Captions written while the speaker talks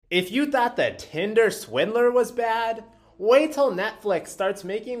If you thought the Tinder swindler was bad, wait till Netflix starts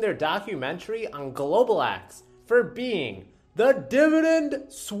making their documentary on GlobalX for being the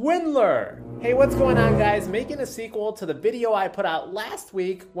dividend swindler. Hey, what's going on, guys? Making a sequel to the video I put out last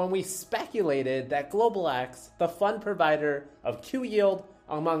week when we speculated that GlobalX, the fund provider of QYield,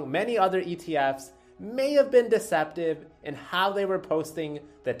 among many other ETFs, may have been deceptive in how they were posting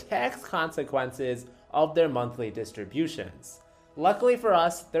the tax consequences of their monthly distributions. Luckily for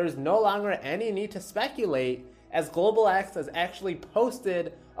us, there is no longer any need to speculate, as GlobalX has actually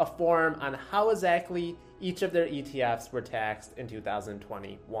posted a form on how exactly each of their ETFs were taxed in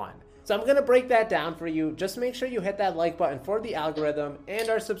 2021. So I'm going to break that down for you. Just make sure you hit that like button for the algorithm and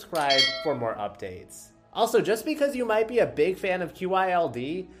are subscribed for more updates. Also, just because you might be a big fan of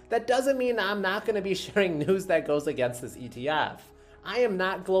QYLD, that doesn't mean I'm not going to be sharing news that goes against this ETF. I am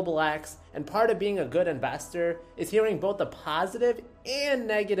not GlobalX, and part of being a good investor is hearing both the positive and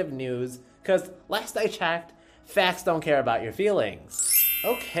negative news, because last I checked, facts don't care about your feelings.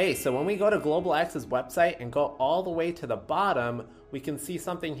 Okay, so when we go to GlobalX's website and go all the way to the bottom, we can see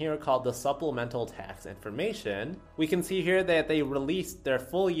something here called the supplemental tax information. We can see here that they released their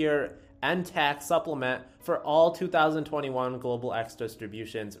full year end tax supplement for all 2021 GlobalX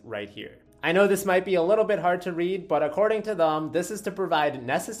distributions right here. I know this might be a little bit hard to read, but according to them, this is to provide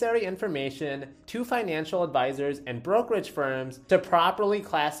necessary information to financial advisors and brokerage firms to properly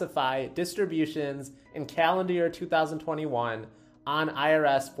classify distributions in calendar year 2021 on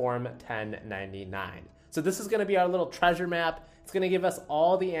IRS Form 1099. So this is going to be our little treasure map. It's going to give us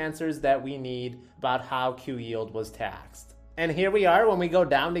all the answers that we need about how QYield was taxed. And here we are. When we go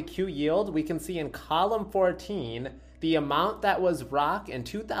down to QYield, we can see in column 14, the amount that was ROC in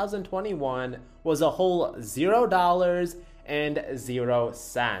 2021 was a whole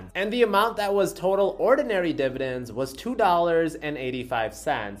 $0.00. And the amount that was total ordinary dividends was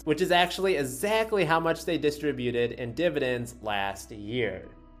 $2.85, which is actually exactly how much they distributed in dividends last year.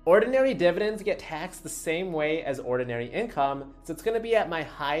 Ordinary dividends get taxed the same way as ordinary income, so it's going to be at my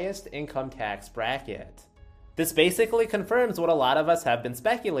highest income tax bracket. This basically confirms what a lot of us have been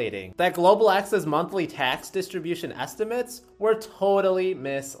speculating, that GlobalX's monthly tax distribution estimates were totally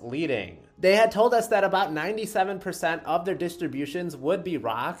misleading. They had told us that about 97% of their distributions would be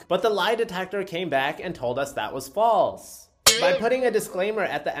ROC, but the lie detector came back and told us that was false. By putting a disclaimer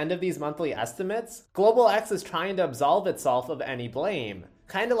at the end of these monthly estimates, GlobalX is trying to absolve itself of any blame.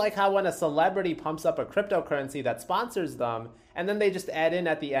 Kind of like how when a celebrity pumps up a cryptocurrency that sponsors them, and then they just add in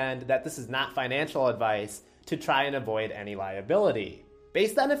at the end that this is not financial advice to try and avoid any liability.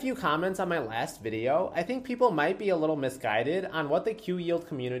 Based on a few comments on my last video, I think people might be a little misguided on what the QYield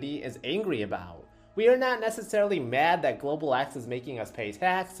community is angry about. We are not necessarily mad that GlobalX is making us pay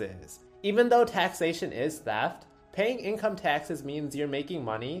taxes. Even though taxation is theft, paying income taxes means you're making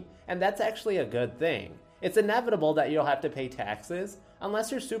money, and that's actually a good thing. It's inevitable that you'll have to pay taxes unless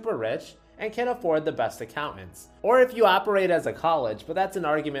you're super rich and can afford the best accountants. Or if you operate as a college, but that's an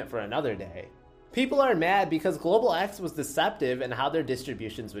argument for another day. People are mad because GlobalX was deceptive in how their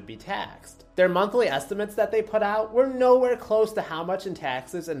distributions would be taxed. Their monthly estimates that they put out were nowhere close to how much in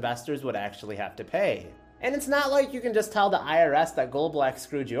taxes investors would actually have to pay. And it's not like you can just tell the IRS that GlobalX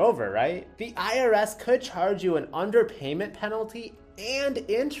screwed you over, right? The IRS could charge you an underpayment penalty and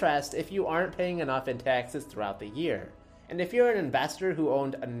interest if you aren't paying enough in taxes throughout the year. And if you're an investor who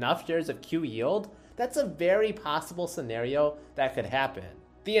owned enough shares of QYield, that's a very possible scenario that could happen.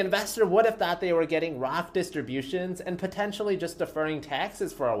 The investor would have thought they were getting ROC distributions and potentially just deferring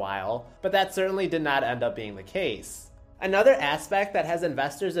taxes for a while, but that certainly did not end up being the case. Another aspect that has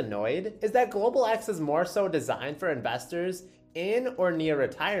investors annoyed is that GlobalX is more so designed for investors in or near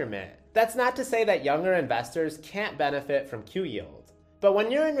retirement. That's not to say that younger investors can't benefit from QYield, but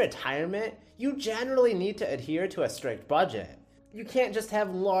when you're in retirement, you generally need to adhere to a strict budget. You can't just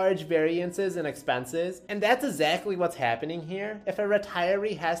have large variances in expenses, and that's exactly what's happening here if a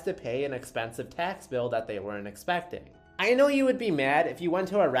retiree has to pay an expensive tax bill that they weren't expecting. I know you would be mad if you went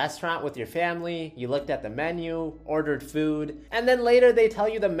to a restaurant with your family, you looked at the menu, ordered food, and then later they tell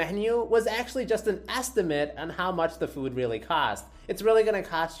you the menu was actually just an estimate on how much the food really cost. It's really going to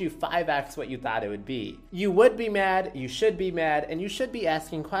cost you 5x what you thought it would be. You would be mad, you should be mad, and you should be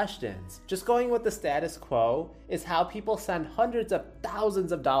asking questions. Just going with the status quo is how people send hundreds of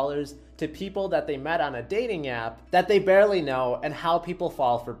thousands of dollars to people that they met on a dating app that they barely know, and how people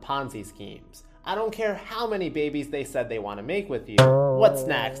fall for Ponzi schemes. I don't care how many babies they said they want to make with you. What's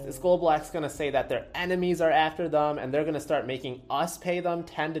next? Is GlobalX going to say that their enemies are after them and they're going to start making us pay them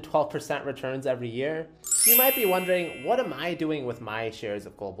 10 to 12% returns every year? You might be wondering, what am I doing with my shares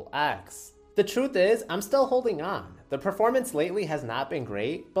of GlobalX? The truth is, I'm still holding on. The performance lately has not been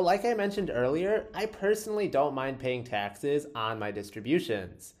great, but like I mentioned earlier, I personally don't mind paying taxes on my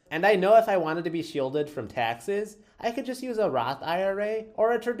distributions. And I know if I wanted to be shielded from taxes, I could just use a Roth IRA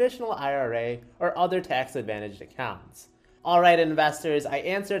or a traditional IRA or other tax-advantaged accounts. Alright investors, I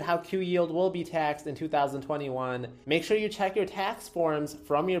answered how Q-Yield will be taxed in 2021. Make sure you check your tax forms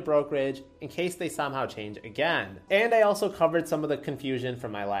from your brokerage in case they somehow change again. And I also covered some of the confusion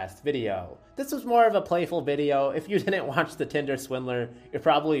from my last video. This was more of a playful video. If you didn't watch the Tinder Swindler, you're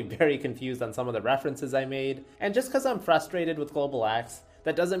probably very confused on some of the references I made. And just because I'm frustrated with Global X,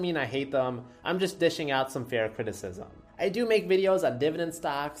 that doesn't mean I hate them. I'm just dishing out some fair criticism. I do make videos on dividend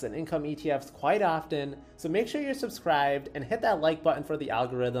stocks and income ETFs quite often, so make sure you're subscribed and hit that like button for the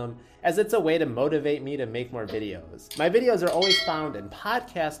algorithm, as it's a way to motivate me to make more videos. My videos are always found in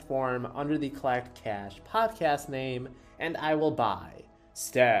podcast form under the Collect Cash podcast name, and I will buy,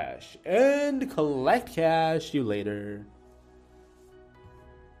 stash, and collect cash you later.